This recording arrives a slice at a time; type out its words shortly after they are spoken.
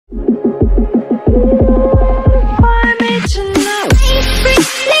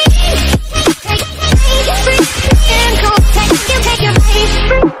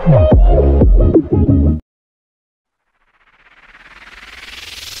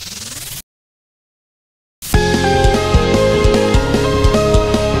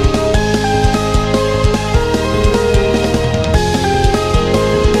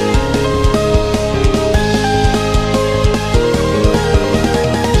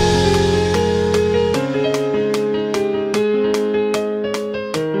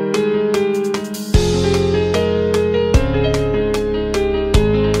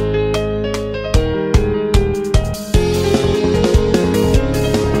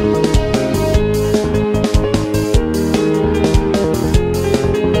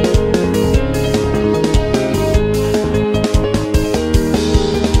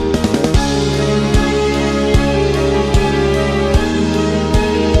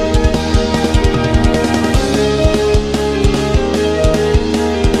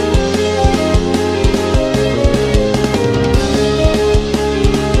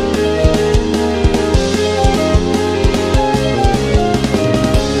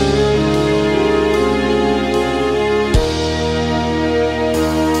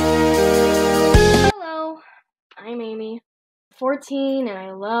14 and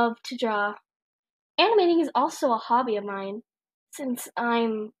I love to draw. Animating is also a hobby of mine, since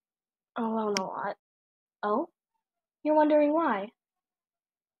I'm alone a lot. Oh? You're wondering why?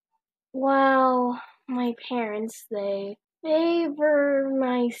 Well, my parents, they favor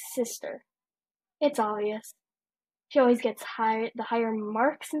my sister. It's obvious. She always gets the higher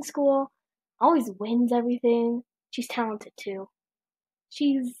marks in school, always wins everything. She's talented too.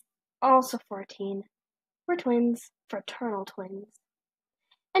 She's also 14. We're twins, fraternal twins.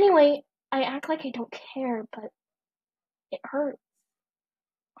 Anyway, I act like I don't care, but it hurts.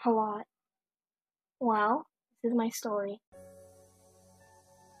 A lot. Well, this is my story.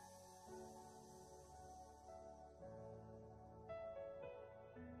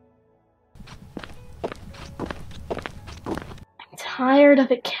 I'm tired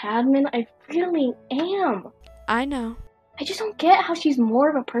of it, Cadman. I really am. I know. I just don't get how she's more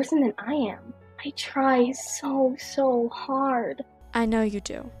of a person than I am. I try so hard. I know you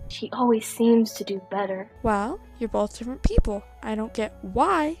do. She always seems to do better. Well, you're both different people. I don't get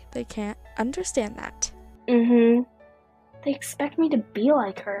why they can't understand that. They expect me to be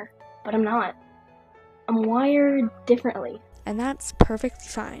like her, but I'm not. I'm wired differently. And that's perfectly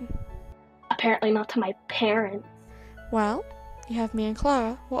fine. Apparently not to my parents. Well, you have me and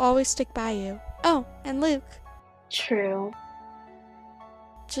Clara. We'll always stick by you. Oh, and Luke. True.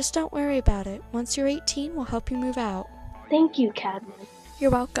 Just don't worry about it. Once you're 18, we'll help you move out. Thank you, Cadman.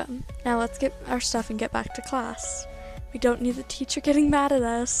 You're welcome. Now let's get our stuff and get back to class. We don't need the teacher getting mad at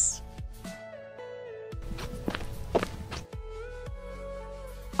us.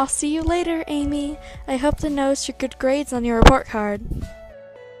 I'll see you later, Amy. I hope to notice your good grades on your report card.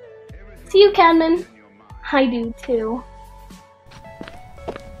 See you, Cadman. I do, too.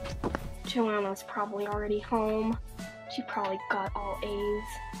 Joanna's probably already home. She probably got all A's.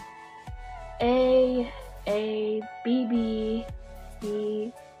 A, B, B,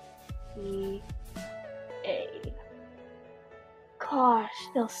 C, C, A. Gosh,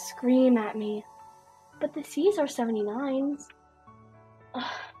 they'll scream at me. But the C's are 79s. Ugh.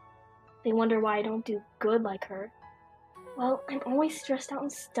 They wonder why I don't do good like her. Well, I'm always stressed out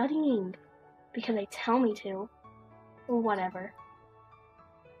and studying. Because they tell me to. Or whatever.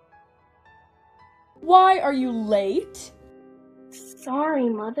 Why are you late? Sorry,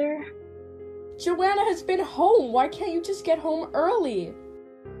 Mother. Joanna has been home. Why can't you just get home early?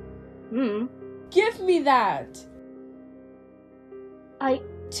 Give me that.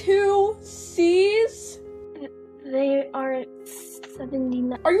 2 C's? They are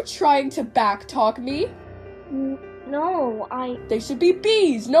 79. Are you trying to backtalk me? No, They should be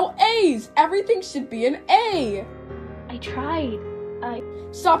B's, no A's. Everything should be an A. I tried.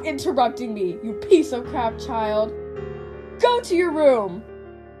 Stop interrupting me, you piece of crap child. Go to your room.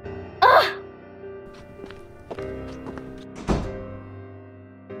 Ugh!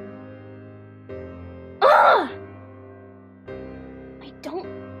 Ugh! I don't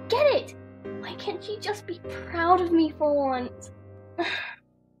get it. Why can't she just be proud of me for once?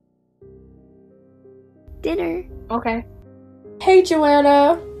 Dinner. Okay. Hey,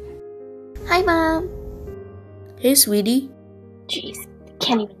 Joanna. Hi, Mom. Hey, sweetie. Jeez,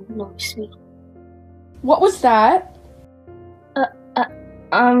 can't even notice me. What was that?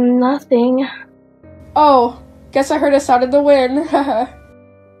 Nothing. Oh, guess I heard a sound in the wind. Ugh.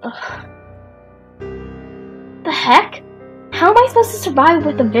 The heck? How am I supposed to survive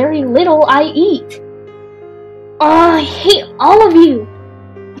with the very little I eat? Oh, I hate all of you!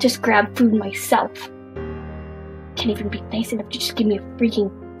 I'll just grab food myself. Can't even be nice enough to just give me a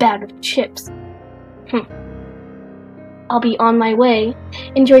freaking bag of chips. I'll be on my way.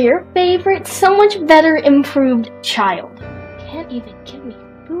 Enjoy your favorite, so much better improved child. Can't even give me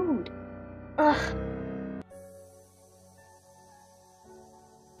food. Ugh.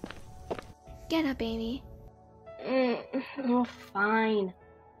 Get up, Amy. Oh, fine.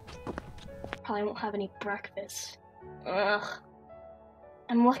 Probably won't have any breakfast. Ugh.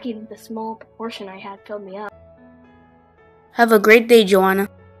 I'm lucky that the small portion I had filled me up. Have a great day, Joanna.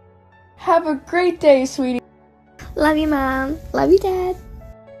 Have a great day, sweetie. Love you, Mom. Love you, Dad.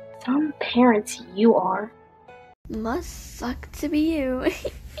 Some parents you are. Must suck to be you.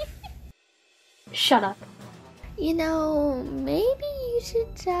 Shut up. You know, maybe you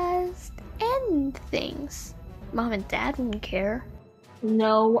should just end things. Mom and Dad won't care.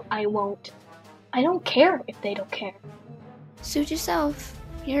 No, I won't. I don't care if they don't care. Suit yourself.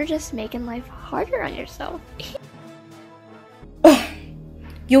 You're just making life harder on yourself.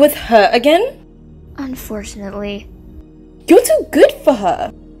 You with her again? Unfortunately. You're too good for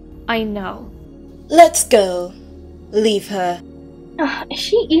her. I know. Let's go. Leave her. Is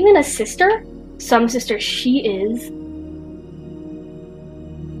she even a sister? Some sister she is.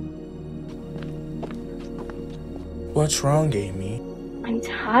 What's wrong, Amy? I'm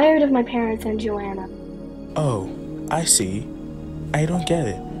tired of my parents and Joanna. Oh, I see. I don't get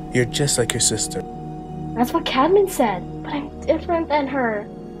it. You're just like your sister. That's what Cadman said, but I'm different than her.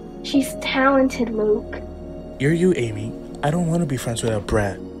 She's talented, Luke. You're you, Amy. I don't want to be friends with a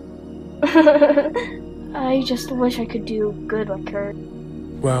brat. I just wish I could do good like her.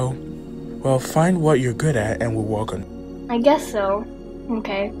 Well, find what you're good at and we'll work on it. I guess so.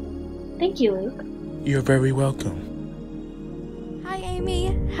 Okay. Thank you, Luke. You're very welcome. Hi,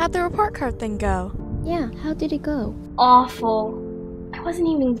 Amy. How'd the report card thing go? Yeah, how did it go? Awful. I wasn't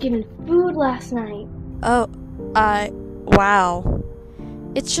even given food last night. Oh, wow.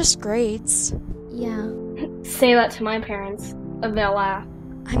 It's just grades. Yeah. Say that to my parents. They'll laugh.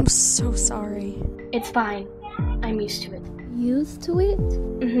 I'm so sorry. It's fine. I'm used to it. Used to it?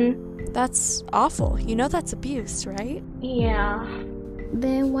 Mm-hmm. That's awful. You know that's abuse, right? Yeah.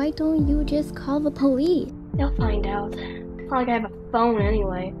 Then why don't you just call the police? They'll find out. It's not like I have a phone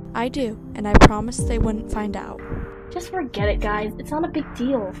anyway. I do, and I promised they wouldn't find out. Just forget it, guys. It's not a big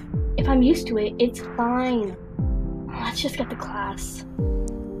deal. If I'm used to it, it's fine. Let's just get to class.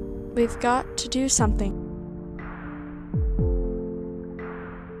 We've got to do something.